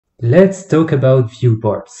Let's talk about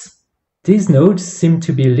viewports. These nodes seem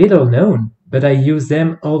to be little known, but I use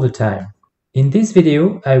them all the time. In this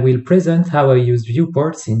video, I will present how I use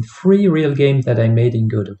viewports in 3 real games that I made in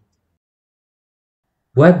Godot.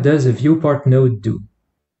 What does a viewport node do?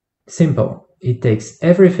 Simple. It takes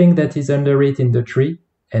everything that is under it in the tree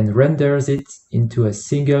and renders it into a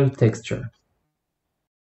single texture.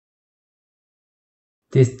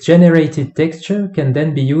 This generated texture can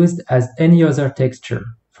then be used as any other texture,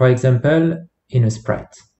 for example, in a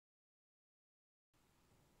sprite.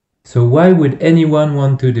 So why would anyone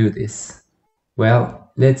want to do this?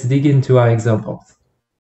 Well, let's dig into our examples.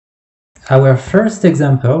 Our first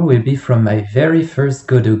example will be from my very first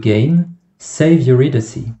Godot game, Save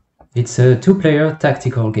Eurydice. It's a 2-player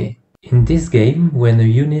tactical game. In this game, when a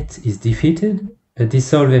unit is defeated, a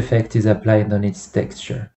dissolve effect is applied on its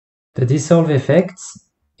texture. The dissolve effect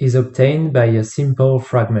is obtained by a simple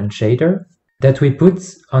fragment shader that we put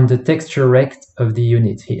on the texture rect of the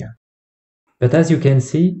unit here. But as you can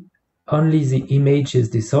see, only the image is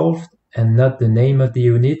dissolved and not the name of the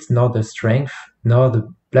unit, nor the strength, nor the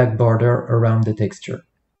black border around the texture.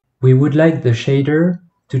 We would like the shader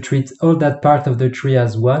to treat all that part of the tree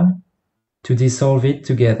as one, to dissolve it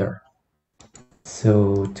together.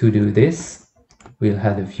 So to do this, we'll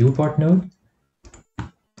add a viewport node,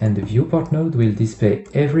 and the viewport node will display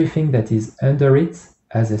everything that is under it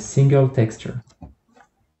as a single texture.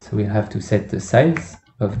 So we'll have to set the size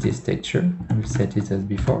of this texture. We'll set it as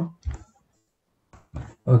before.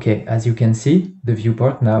 Okay, as you can see, the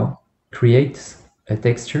viewport now creates a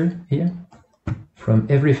texture here from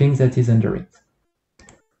everything that is under it.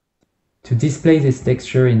 To display this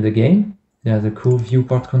texture in the game, there's a cool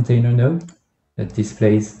viewport container node that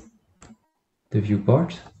displays the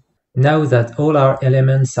viewport. Now that all our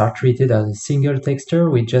elements are treated as a single texture,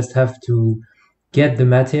 we just have to get the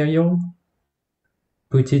material,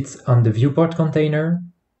 put it on the viewport container,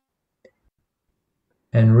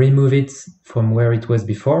 and remove it from where it was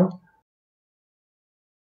before.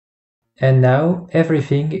 And now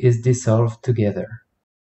everything is dissolved together.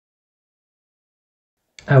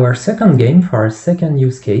 Our second game for our second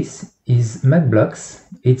use case is MacBlocks.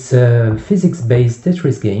 It's a physics-based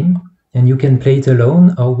Tetris game, and you can play it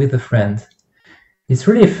alone or with a friend. It's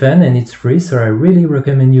really fun and it's free, so I really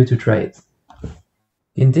recommend you to try it.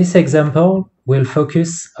 In this example, we'll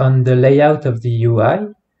focus on the layout of the UI.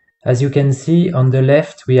 As you can see, on the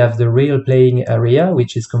left, we have the real playing area,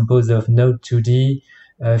 which is composed of Node 2D,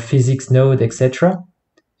 physics node, etc.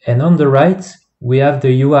 And on the right, we have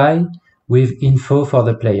the UI with info for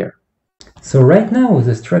the player. So right now,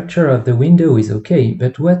 the structure of the window is okay,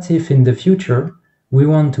 but what if in the future, we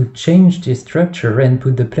want to change this structure and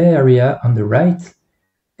put the play area on the right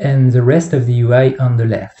and the rest of the UI on the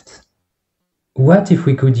left? What if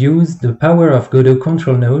we could use the power of Godot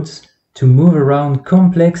control nodes to move around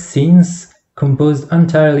complex scenes composed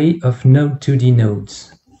entirely of Node 2D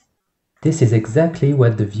nodes? This is exactly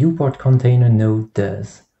what the viewport container node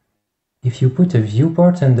does. If you put a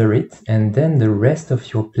viewport under it and then the rest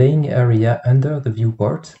of your playing area under the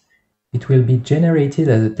viewport, it will be generated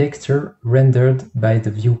as a texture rendered by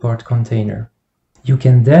the viewport container. You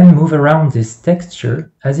can then move around this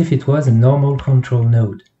texture as if it was a normal control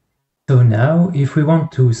node. So now, if we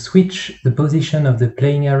want to switch the position of the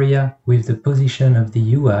playing area with the position of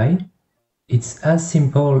the UI, it's as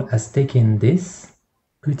simple as taking this,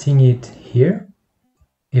 putting it here,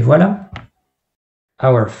 et voila!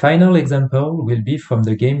 Our final example will be from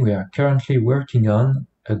the game we are currently working on,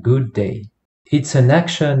 A Good Day. It's an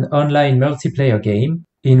action online multiplayer game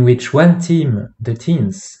in which one team, the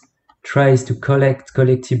teens, tries to collect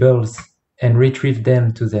collectibles and retrieve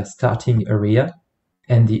them to their starting area,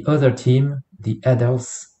 and the other team, the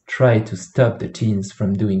adults, try to stop the teens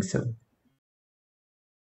from doing so.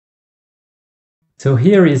 So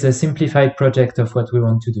here is a simplified project of what we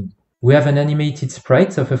want to do. We have an animated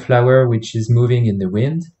sprite of a flower which is moving in the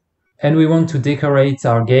wind, and we want to decorate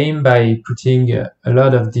our game by putting a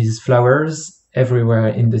lot of these flowers everywhere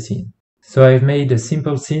in the scene. So I've made a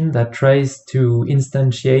simple scene that tries to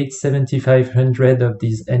instantiate 7,500 of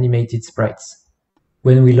these animated sprites.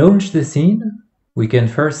 When we launch the scene, we can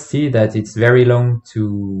first see that it's very long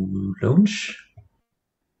to launch.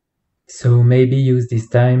 So maybe use this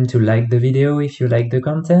time to like the video if you like the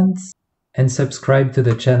content, and subscribe to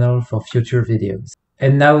the channel for future videos.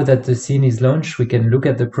 And now that the scene is launched, we can look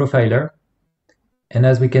at the profiler. And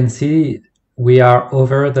as we can see, we are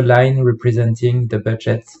over the line representing the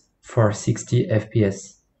budget for 60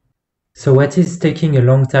 FPS. So what is taking a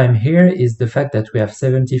long time here is the fact that we have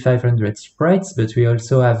 7,500 sprites, but we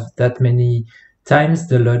also have that many times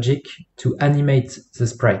the logic to animate the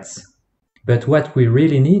sprites. but what we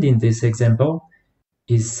really need in this example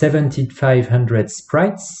is 7500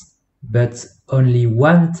 sprites, but only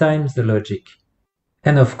 1 times the logic.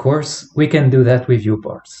 And of course, we can do that with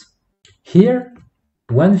viewports. Here,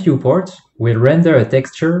 one viewport will render a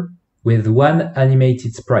texture with 1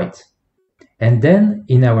 animated sprite. And then,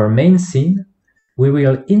 in our main scene, we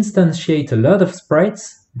will instantiate a lot of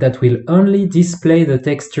sprites that will only display the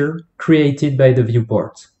texture created by the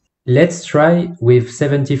viewport. Let's try with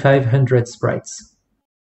 7500 sprites.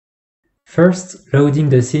 First, loading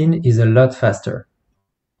the scene is a lot faster.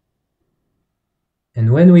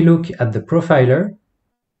 And when we look at the profiler,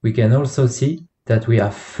 we can also see that we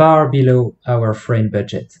are far below our frame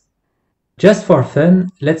budget. Just for fun,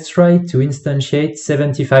 let's try to instantiate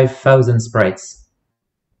 75,000 sprites.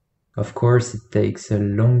 Of course, it takes a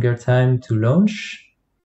longer time to launch.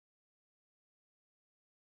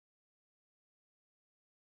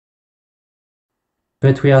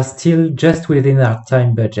 But we are still just within our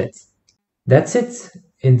time budget. That's it!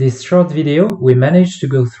 In this short video, we managed to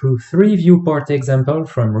go through 3 viewport examples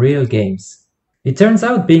from real games. It turns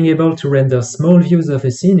out being able to render small views of a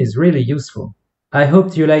scene is really useful. I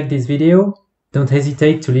hope you liked this video. Don't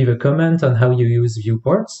hesitate to leave a comment on how you use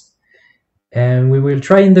viewports. And we will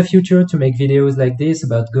try in the future to make videos like this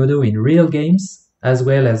about Godot in real games, as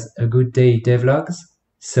well as a good day devlogs.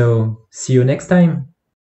 So, see you next time!